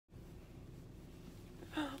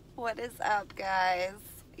What is up, guys?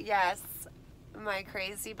 Yes, my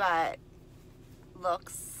crazy butt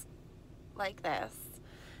looks like this.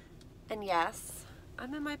 And yes,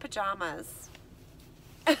 I'm in my pajamas.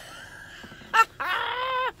 I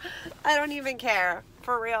don't even care,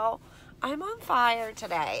 for real. I'm on fire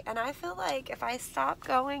today, and I feel like if I stop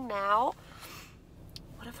going now,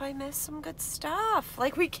 what if I miss some good stuff?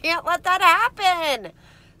 Like, we can't let that happen.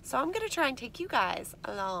 So I'm going to try and take you guys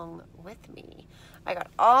along with me. I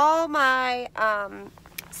got all my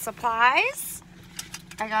supplies.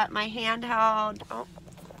 I got my handheld. Oh,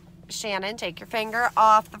 Shannon, take your finger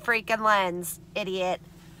off the freaking lens, idiot.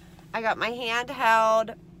 I got my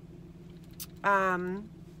handheld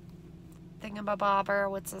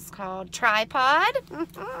thingamabobber, what's this called? Tripod.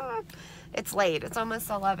 It's late. It's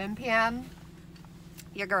almost 11 p.m.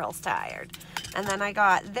 Your girl's tired. And then I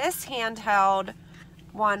got this handheld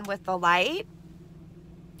one with the light,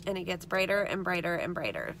 and it gets brighter and brighter and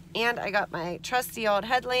brighter. And I got my trusty old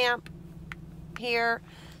headlamp here.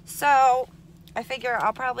 So I figure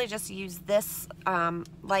I'll probably just use this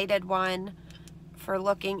lighted one for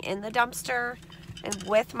looking in the dumpster and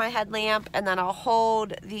with my headlamp, and then I'll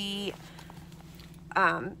hold the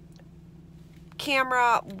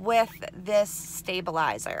camera with this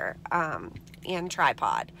stabilizer and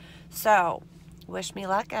tripod. So wish me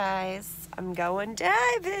luck, guys. I'm going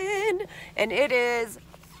diving, and it is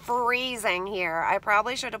freezing here. I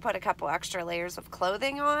probably should have put a couple extra layers of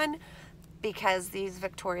clothing on, because these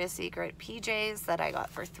Victoria's Secret PJs that I got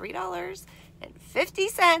for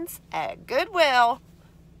 $3.50 at Goodwill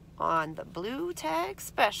on the blue tag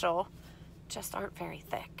special just aren't very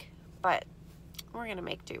thick, but we're gonna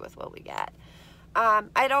make do with what we got.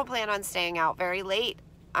 I don't plan on staying out very late.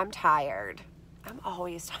 I'm tired. I'm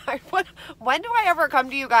always tired. When do I ever come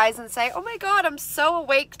to you guys and say, oh my God, I'm so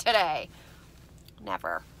awake today?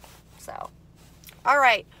 Never. So, all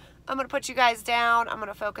right. I'm going to put you guys down. I'm going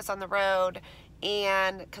to focus on the road,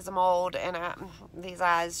 and because I'm old and these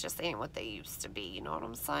eyes just ain't what they used to be. You know what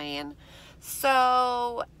I'm saying?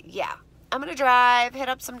 So, yeah. I'm going to drive, hit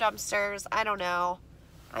up some dumpsters. I don't know.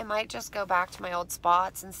 I might just go back to my old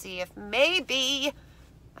spots and see if maybe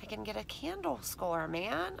I can get a candle score,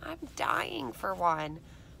 man. I'm dying for one.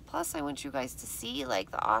 Plus, I want you guys to see, like,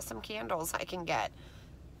 the awesome candles I can get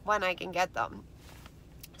when I can get them.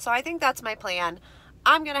 So I think that's my plan.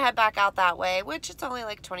 I'm going to head back out that way, which it's only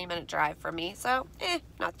like 20-minute drive for me. So,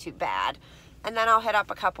 not too bad. And then I'll hit up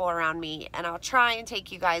a couple around me, and I'll try and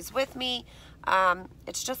take you guys with me.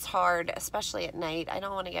 It's just hard, especially at night. I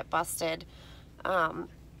don't want to get busted.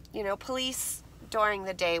 You know, police during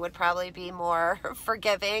the day would probably be more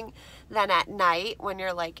forgiving than at night when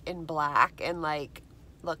you're like in black and like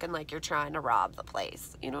looking like you're trying to rob the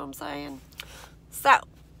place. You know what I'm saying? So,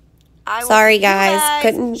 Sorry guys,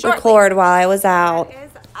 couldn't shortly. record while I was out. What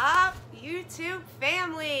is up, YouTube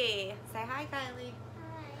family? Say hi, Kylie.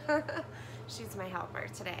 Hi. She's my helper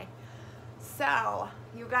today. So,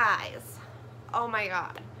 you guys, oh my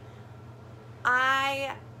God.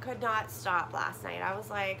 I could not stop last night. I was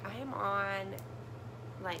like, I am on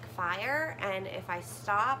like fire, and if I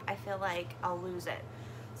stop, I feel like I'll lose it.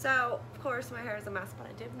 So, of course, my hair is a mess, but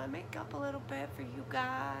I did my makeup a little bit for you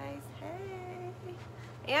guys. Hey.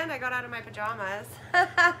 And I got out of my pajamas.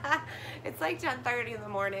 It's like 10:30 in the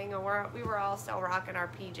morning, and we were all still rocking our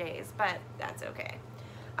PJs, but that's okay.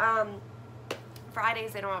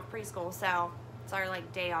 Fridays, they don't have preschool, so it's our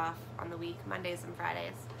like day off on the week, Mondays and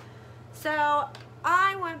Fridays. So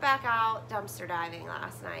I went back out dumpster diving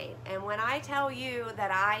last night, and when I tell you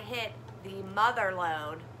that I hit the mother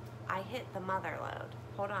load, I hit the mother load.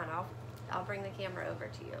 Hold on, I'll bring the camera over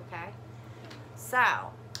to you, okay?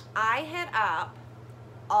 So I hit up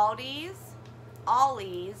Aldi's,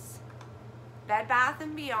 Ollie's, Bed Bath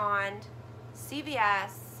 & Beyond,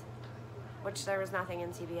 CVS, which there was nothing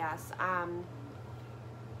in CVS, and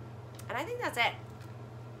I think that's it.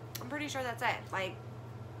 I'm pretty sure that's it. Like,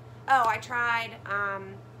 oh, I tried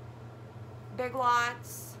Big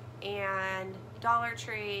Lots and Dollar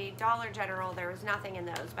Tree, Dollar General. There was nothing in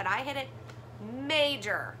those, but I hit it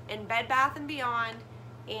major in Bed Bath & Beyond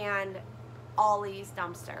and Ollie's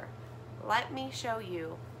dumpster. Let me show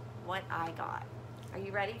you what I got. Are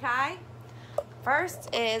you ready, Kai?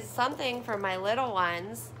 First is something for my little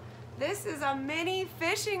ones. This is a mini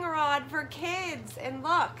fishing rod for kids, and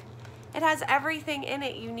look, it has everything in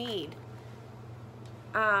it you need.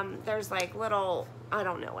 There's like little, I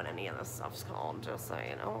don't know what any of this stuff's called, just so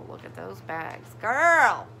you know. Look at those bags.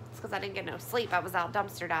 Girl! It's because I didn't get no sleep. I was out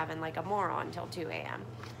dumpster diving like a moron until 2 a.m.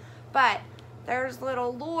 But there's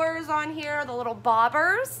little lures on here, the little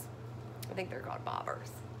bobbers. I think they're called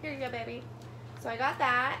bobbers. Here you go, baby. So I got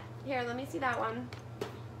that. Here, let me see that one.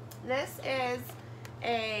 This is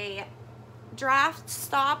a draft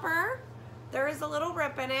stopper. There is a little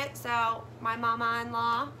rip in it, so my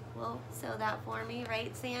mama-in-law will sew that for me,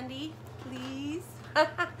 right, Sandy? Please.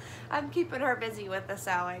 I'm keeping her busy with the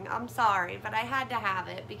sewing. I'm sorry, but I had to have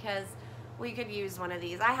it because we could use one of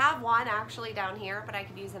these. I have one actually down here, but I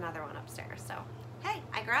could use another one upstairs. So, hey,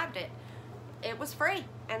 I grabbed it. It was free,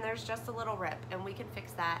 and there's just a little rip, and we can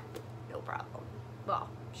fix that, no problem. Well,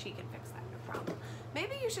 she can fix that, no problem.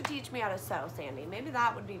 Maybe you should teach me how to sew, Sandy. Maybe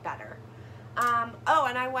that would be better. Oh,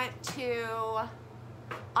 and I went to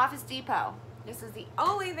Office Depot. This is the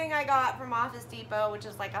only thing I got from Office Depot, which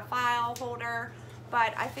is like a file holder,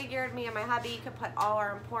 but I figured me and my hubby could put all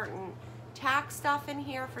our important tax stuff in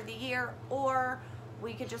here for the year, or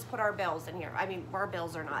we could just put our bills in here. I mean, our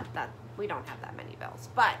bills are not that, we don't have that many bills,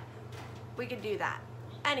 but we could do that.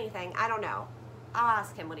 Anything, I don't know. I'll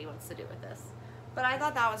ask him what he wants to do with this. But I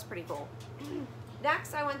thought that was pretty cool.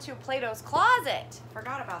 Next, I went to Plato's Closet.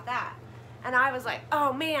 Forgot about that. And I was like,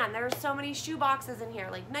 oh man, there's so many shoe boxes in here,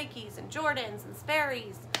 like Nikes and Jordans and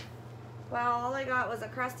Sperry's. Well, all I got was a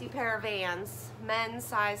crusty pair of Vans, men's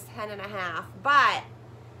size 10.5. But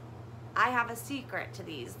I have a secret to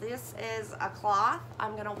these. This is a cloth.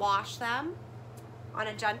 I'm gonna wash them on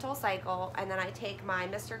a gentle cycle, and then I take my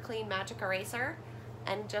Mr. Clean Magic Eraser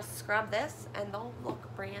and just scrub this, and they'll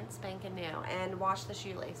look brand spanking new, and wash the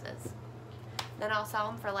shoelaces. Then I'll sell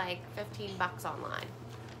them for like 15 bucks online.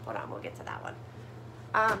 Hold on, we'll get to that one.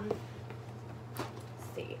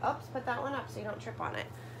 Let's see. Oops, put that one up so you don't trip on it.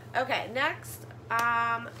 Okay, next,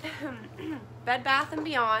 Bed Bath &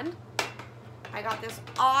 Beyond. I got this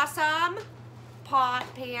awesome pot,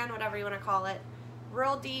 pan, whatever you want to call it.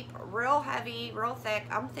 Real deep, real heavy, real thick.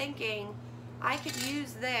 I'm thinking I could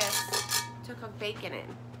use this to cook bacon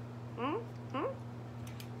in.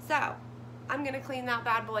 So, I'm going to clean that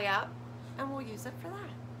bad boy up, and we'll use it for that.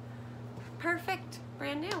 Perfect.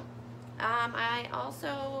 Brand new. I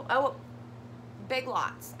also, oh, Big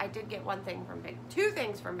Lots. I did get two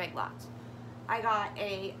things from Big Lots. I got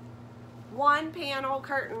a 1-panel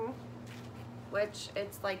curtain, which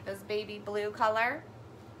it's like this baby blue color.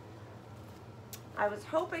 I was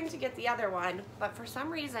hoping to get the other one, but for some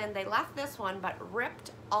reason they left this one but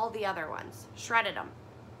ripped all the other ones, shredded them.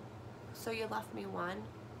 So you left me one.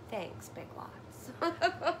 Thanks, Big Lots.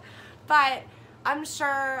 But I'm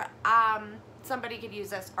sure somebody could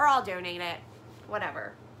use this, or I'll donate it,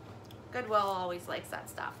 whatever. Goodwill always likes that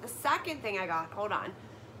stuff. The second thing I got, hold on,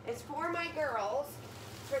 is for my girls,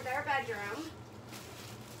 for their bedroom.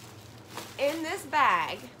 In this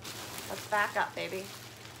bag, let's back up, baby,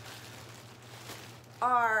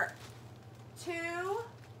 are 2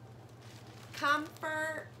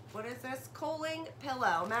 comfort, what is this, cooling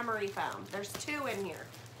pillow memory foam. There's 2 in here.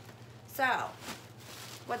 So,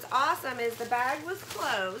 what's awesome is the bag was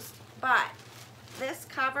closed, but this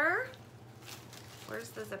cover, where's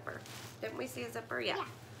the zipper? Didn't we see a zipper? Yeah.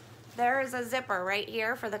 There is a zipper right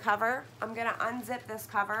here for the cover. I'm gonna unzip this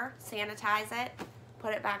cover, sanitize it,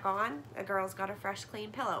 put it back on. The girl's got a fresh,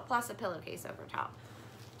 clean pillow, plus a pillowcase over top.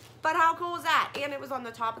 But how cool is that? And it was on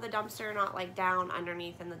the top of the dumpster, not like down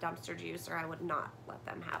underneath in the dumpster juice, or I would not let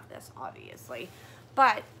them have this, obviously.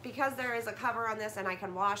 But because there is a cover on this and I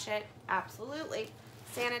can wash it, absolutely.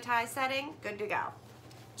 Sanitize setting, good to go.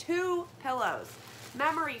 2 pillows,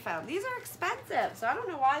 memory foam. These are expensive, so I don't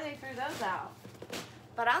know why they threw those out,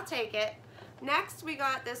 but I'll take it. Next, we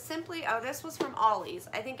got this this was from Ollie's.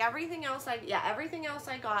 I think everything else everything else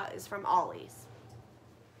I got is from Ollie's.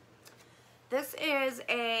 This is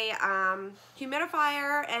a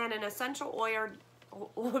humidifier and an essential oil,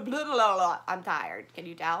 I'm tired, can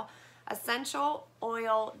you tell? Essential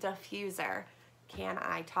oil diffuser. Can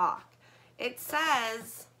I talk? It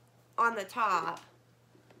says on the top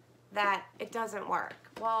that it doesn't work.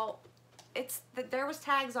 Well, there was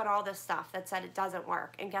tags on all this stuff that said it doesn't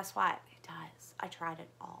work, and guess what? It does. I tried it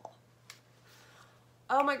all.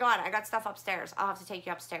 Oh my God, I got stuff upstairs. I'll have to take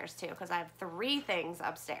you upstairs too, because I have 3 things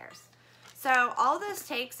upstairs. So all this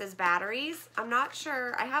takes is batteries. I'm not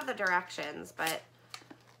sure, I have the directions, but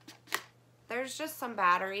there's just some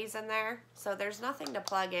batteries in there. So there's nothing to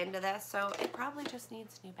plug into this, so it probably just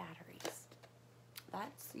needs new batteries.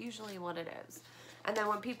 That's usually what it is. And then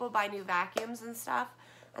when people buy new vacuums and stuff,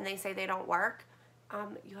 and they say they don't work,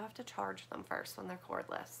 you have to charge them first when they're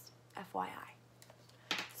cordless, FYI.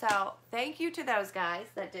 So thank you to those guys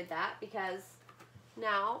that did that, because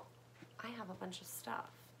now I have a bunch of stuff.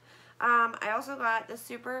 I also got the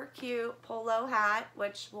super cute polo hat,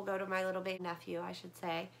 which will go to my little baby nephew, I should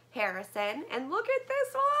say, Harrison. And look at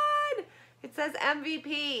this one! It says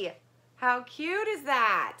MVP. How cute is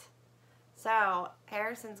that? So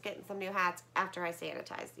Harrison's getting some new hats after I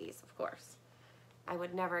sanitize these, of course. I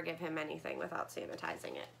would never give him anything without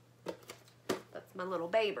sanitizing it. That's my little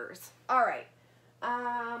babers. All right.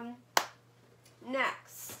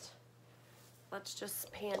 Next, let's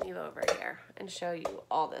just pan you over here and show you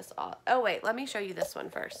all this. Oh, wait, let me show you this one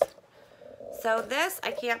first. So this I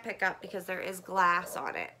can't pick up because there is glass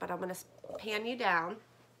on it, but I'm going to pan you down.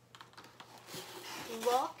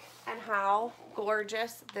 Look at how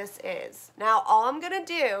gorgeous this is. Now, all I'm going to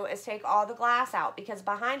do is take all the glass out because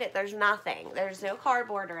behind it there's nothing. There's no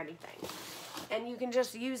cardboard or anything. And you can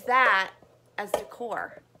just use that as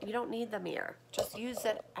decor. You don't need the mirror. Just use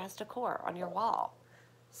it as decor on your wall.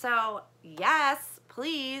 So, yes,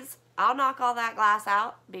 please, I'll knock all that glass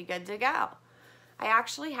out. Be good to go. I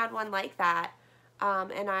actually had one like that,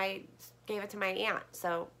 and I gave it to my aunt.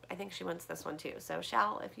 So, I think she wants this one too. So,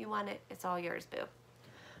 Shell, if you want it, it's all yours, boo.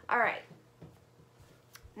 All right.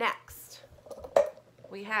 Next,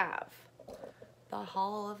 we have the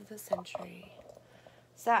Haul of the Century.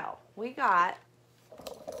 So, we got,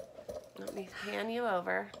 let me pan you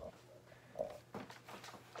over.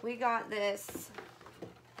 We got this,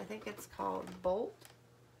 I think it's called Bolt.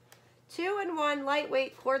 2-in-1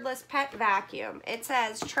 lightweight cordless pet vacuum. It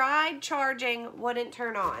says, tried charging, wouldn't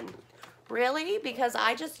turn on. Really? Because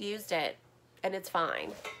I just used it and it's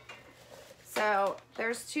fine. So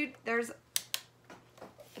it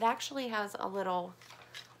actually has a little,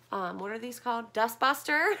 what are these called? Dust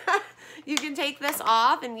buster. You can take this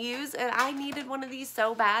off and use, and I needed one of these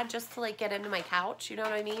so bad just to like get into my couch, you know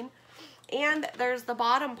what I mean? And there's the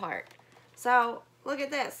bottom part. So look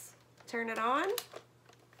at this. Turn it on.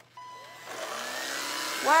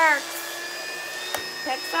 Works.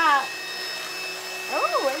 Picks up.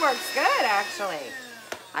 Oh, it works good actually.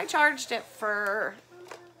 I charged it for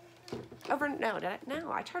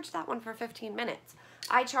I charged that one for 15 minutes.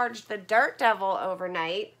 I charged the Dirt Devil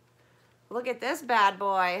overnight. Look at this bad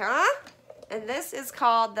boy, huh? And this is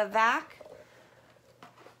called the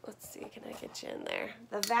let's see, can I get you in there?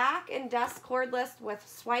 The Vac and Dust Cordless with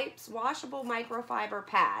Swipes Washable Microfiber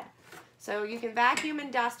Pad. So you can vacuum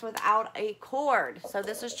and dust without a cord. So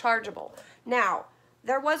this is chargeable. Now,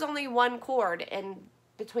 there was only one cord in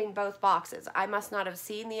between both boxes. I must not have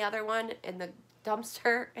seen the other one in the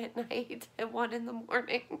dumpster at night at 1 in the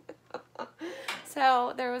morning.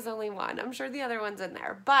 So there was only one. I'm sure the other one's in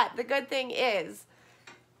there. But the good thing is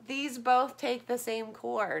these both take the same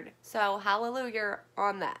cord. So hallelujah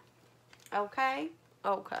on that. Okay?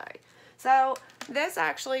 Okay. So this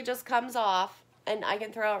actually just comes off and I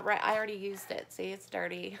can throw it right. I already used it. See, it's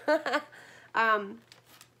dirty.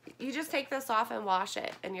 You just take this off and wash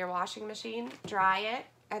it in your washing machine, dry it,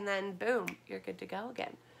 and then boom, you're good to go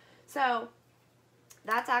again. So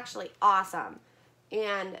that's actually awesome.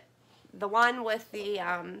 And the one with the,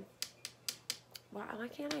 why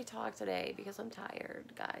can't I talk today? Because I'm tired,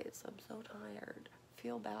 guys. I'm so tired.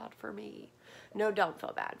 Feel bad for me. No, don't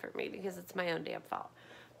feel bad for me because it's my own damn fault.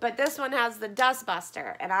 But this one has the dust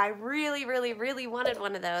buster, and I really, really, really wanted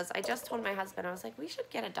one of those. I just told my husband, I was like, we should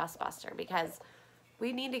get a dust buster because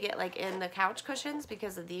we need to get like in the couch cushions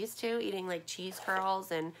because of these two eating like cheese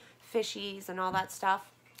curls and fishies and all that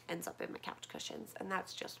stuff ends up in my couch cushions, and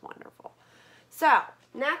that's just wonderful. So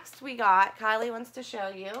next we got, Kylie wants to show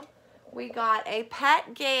you, we got a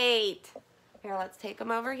pet gate. Here, let's take them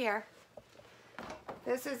over here.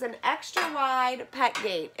 This is an extra wide pet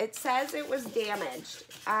gate. It says it was damaged.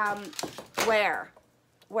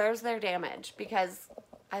 Where's their damage? Because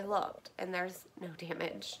I looked and there's no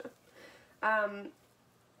damage.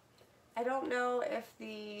 I don't know if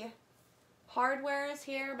the hardware is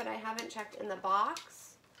here, but I haven't checked in the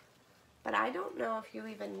box. But I don't know if you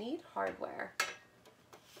even need hardware.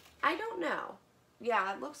 I don't know.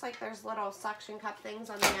 Yeah, it looks like there's little suction cup things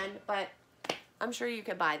on the end, but I'm sure you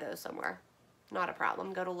could buy those somewhere. Not a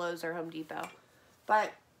problem. Go to Lowe's or Home Depot.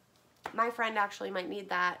 But my friend actually might need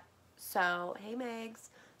that. So, hey Megs.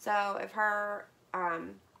 So if her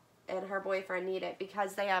and her boyfriend need it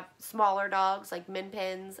because they have smaller dogs like Min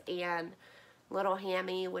Pins and Little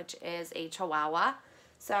Hammy, which is a Chihuahua.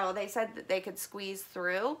 So they said that they could squeeze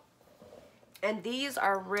through. And these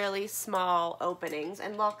are really small openings.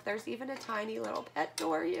 And look, there's even a tiny little pet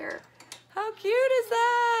door here. How cute is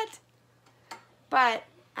that? But,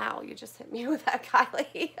 ow, you just hit me with that,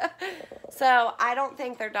 Kylie. So I don't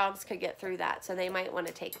think their dogs could get through that. So they might want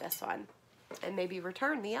to take this one and maybe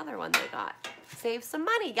return the other one they got. Save some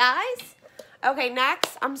money, guys. Okay,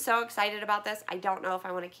 next, I'm so excited about this. I don't know if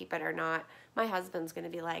I want to keep it or not. My husband's going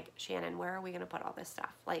to be like, Shannon, where are we going to put all this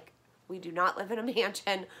stuff? Like, we do not live in a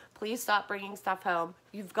mansion. Please stop bringing stuff home.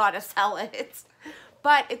 You've got to sell it.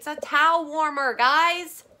 But it's a towel warmer,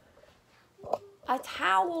 guys. a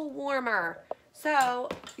towel warmer. So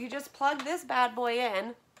you just plug this bad boy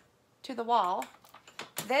in to the wall.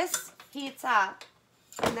 This heats up,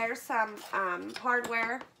 and there's some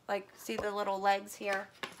hardware, like see the little legs here.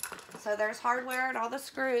 So there's hardware and all the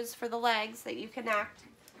screws for the legs that you connect.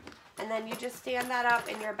 And then you just stand that up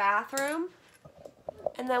in your bathroom.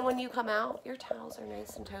 And then when you come out, your towels are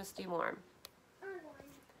nice and toasty warm.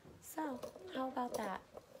 So, how about that?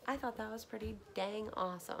 I thought that was pretty dang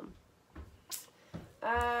awesome.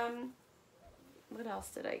 What else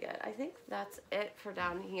did I get? I think that's it for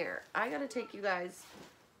down here. I gotta take you guys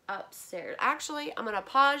upstairs. Actually, I'm gonna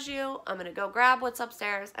pause you. I'm gonna go grab what's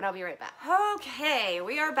upstairs, and I'll be right back. Okay,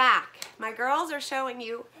 we are back. My girls are showing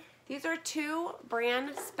you. These are 2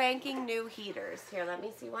 brand spanking new heaters. Here, let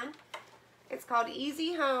me see one. It's called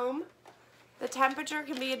Easy Home. The temperature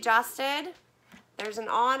can be adjusted. There's an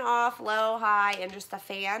on, off, low, high, and just a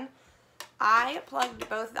fan. I plugged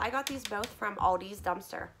both. I got these both from Aldi's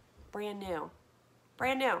dumpster. Brand new.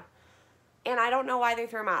 Brand new. And I don't know why they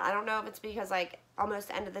threw them out. I don't know if it's because, like,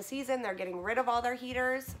 almost end of the season, they're getting rid of all their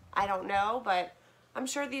heaters. I don't know, but I'm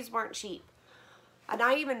sure these weren't cheap. And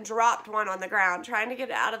I even dropped one on the ground trying to get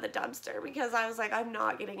it out of the dumpster because I was like, I'm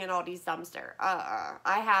not getting an Aldi's dumpster.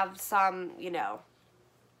 I have some, you know,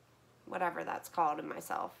 whatever that's called in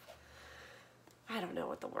myself. I don't know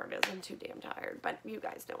what the word is. I'm too damn tired, but you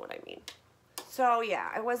guys know what I mean. So, yeah,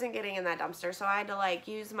 I wasn't getting in that dumpster, so I had to, like,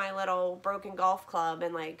 use my little broken golf club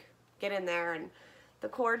and, like, get in there, and the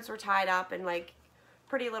cords were tied up in, like,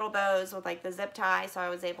 pretty little bows with, like, the zip tie, so I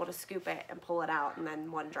was able to scoop it and pull it out, and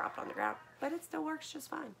then one dropped on the ground. But it still works just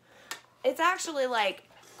fine. It's actually, like,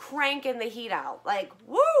 cranking the heat out. Like,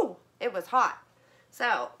 woo! It was hot.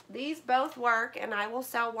 So, these both work, and I will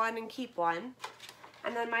sell one and keep one.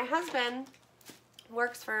 And then my husband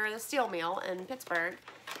works for the steel mill in Pittsburgh,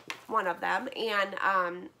 one of them,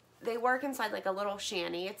 and they work inside like a little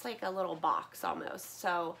shanty. It's like a little box almost.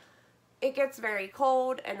 So it gets very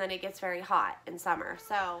cold and then it gets very hot in summer.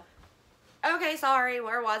 So, okay, sorry,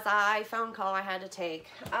 where was I? Phone call I had to take.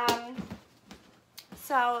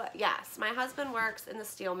 So yes, my husband works in the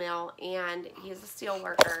steel mill and he's a steel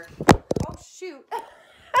worker. Oh shoot.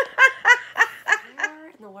 Where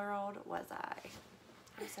in the world was I?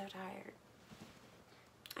 I'm so tired.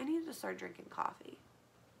 I needed to start drinking coffee.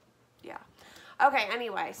 Yeah. Okay,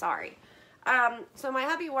 anyway, sorry. So my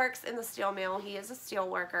hubby works in the steel mill. He is a steel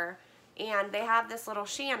worker. And they have this little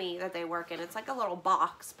shanty that they work in. It's like a little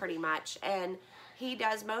box, pretty much. And he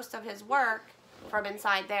does most of his work from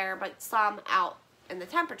inside there, but some out in the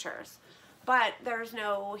temperatures. But there's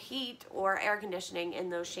no heat or air conditioning in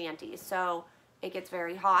those shanties. So it gets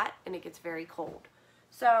very hot and it gets very cold.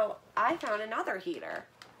 So I found another heater.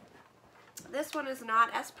 This one is not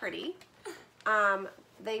as pretty.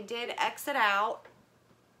 They did exit out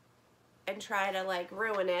and try to like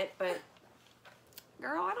ruin it, but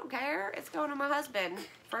girl, I don't care. It's going to my husband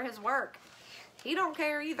for his work. He don't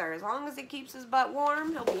care either. As long as it keeps his butt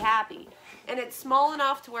warm, he'll be happy. And it's small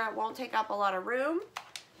enough to where it won't take up a lot of room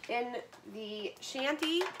in the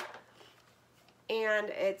shanty. And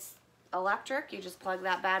it's electric. You just plug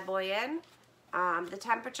that bad boy in. The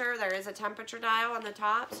temperature, there is a temperature dial on the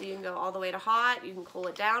top, so you can go all the way to hot. You can cool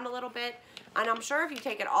it down a little bit. And I'm sure if you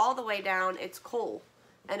take it all the way down, it's cool.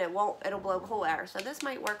 And it'll blow cool air. So this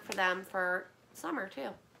might work for them for summer too.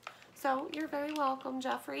 So you're very welcome,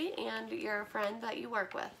 Jeffrey, and your friend that you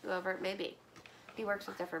work with, whoever it may be. He works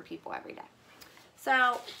with different people every day.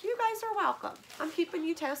 So you guys are welcome. I'm keeping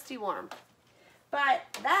you toasty warm. But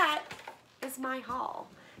that is my haul.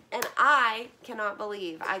 And I cannot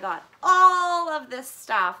believe I got all of this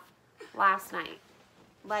stuff last night.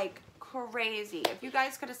 Like crazy. If you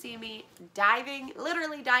guys could have seen me diving,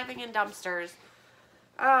 literally diving in dumpsters.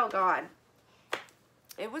 Oh God.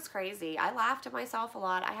 It was crazy. I laughed at myself a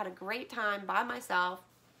lot. I had a great time by myself.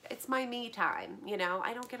 It's my me time, you know.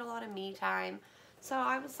 I don't get a lot of me time. So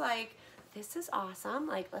I was like, this is awesome.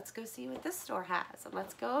 Like, let's go see what this store has. And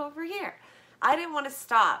let's go over here. I didn't want to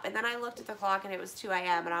stop. And then I looked at the clock and it was 2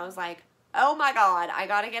 a.m. And I was like, oh my God, I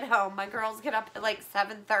got to get home. My girls get up at like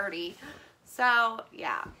 7:30. So,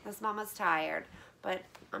 yeah, this mama's tired. But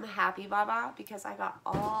I'm happy, Baba, because I got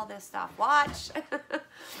all this stuff. Watch.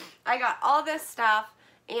 I got all this stuff.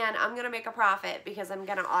 And I'm going to make a profit because I'm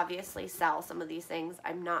going to obviously sell some of these things.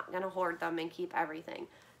 I'm not going to hoard them and keep everything.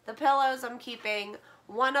 The pillows I'm keeping.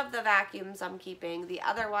 One of the vacuums I'm keeping. The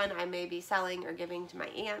other one I may be selling or giving to my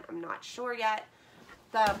aunt. I'm not sure yet.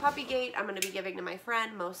 The puppy gate I'm going to be giving to my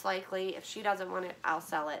friend most likely. If she doesn't want it, I'll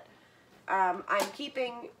sell it. I'm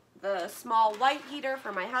keeping the small white heater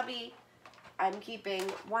for my hubby. I'm keeping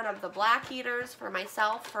one of the black heaters for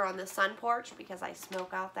myself for on the sun porch because I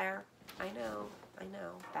smoke out there. I know.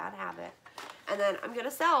 Bad habit. And then I'm going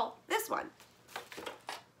to sell this one.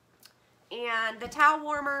 And the towel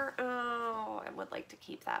warmer, oh, I would like to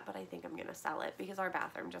keep that, but I think I'm going to sell it because our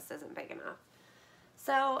bathroom just isn't big enough.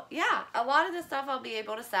 So, yeah, a lot of this stuff I'll be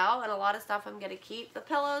able to sell, and a lot of stuff I'm going to keep. The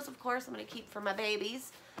pillows, of course, I'm going to keep for my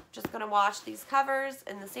babies. Just going to wash these covers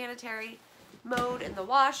in the sanitary mode in the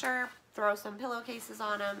washer, throw some pillowcases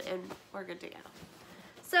on them, and we're good to go.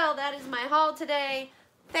 So, that is my haul today.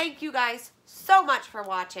 Thank you guys so much for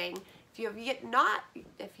watching. If you have yet not,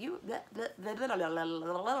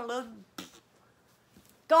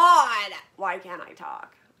 God, why can't I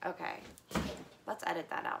talk? Okay, let's edit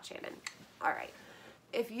that out, Shannon. All right,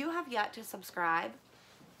 if you have yet to subscribe,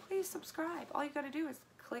 please subscribe. All you got to do is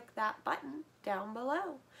click that button down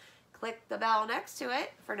below. Click the bell next to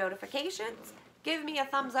it for notifications. Give me a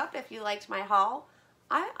thumbs up if you liked my haul.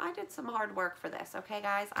 I did some hard work for this, okay,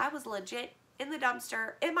 guys? I was legit in the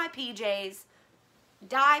dumpster, in my PJs,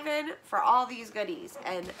 diving for all these goodies,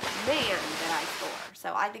 and man, did I score.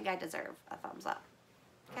 So I think I deserve a thumbs up.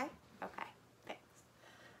 Okay? Okay. Thanks.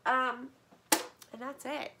 And that's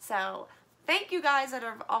it. So thank you guys that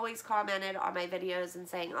have always commented on my videos and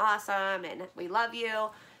saying awesome and we love you.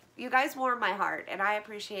 You guys warm my heart, and I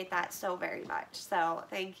appreciate that so very much. So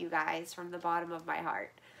thank you guys from the bottom of my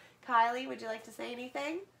heart. Kylie, would you like to say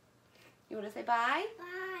anything? You want to say bye?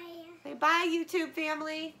 Bye. Say bye, YouTube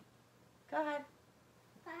family. Go ahead.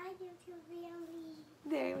 Bye, YouTube family.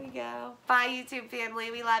 There we go. Bye, YouTube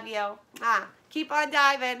family. We love you. Keep on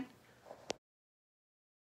diving.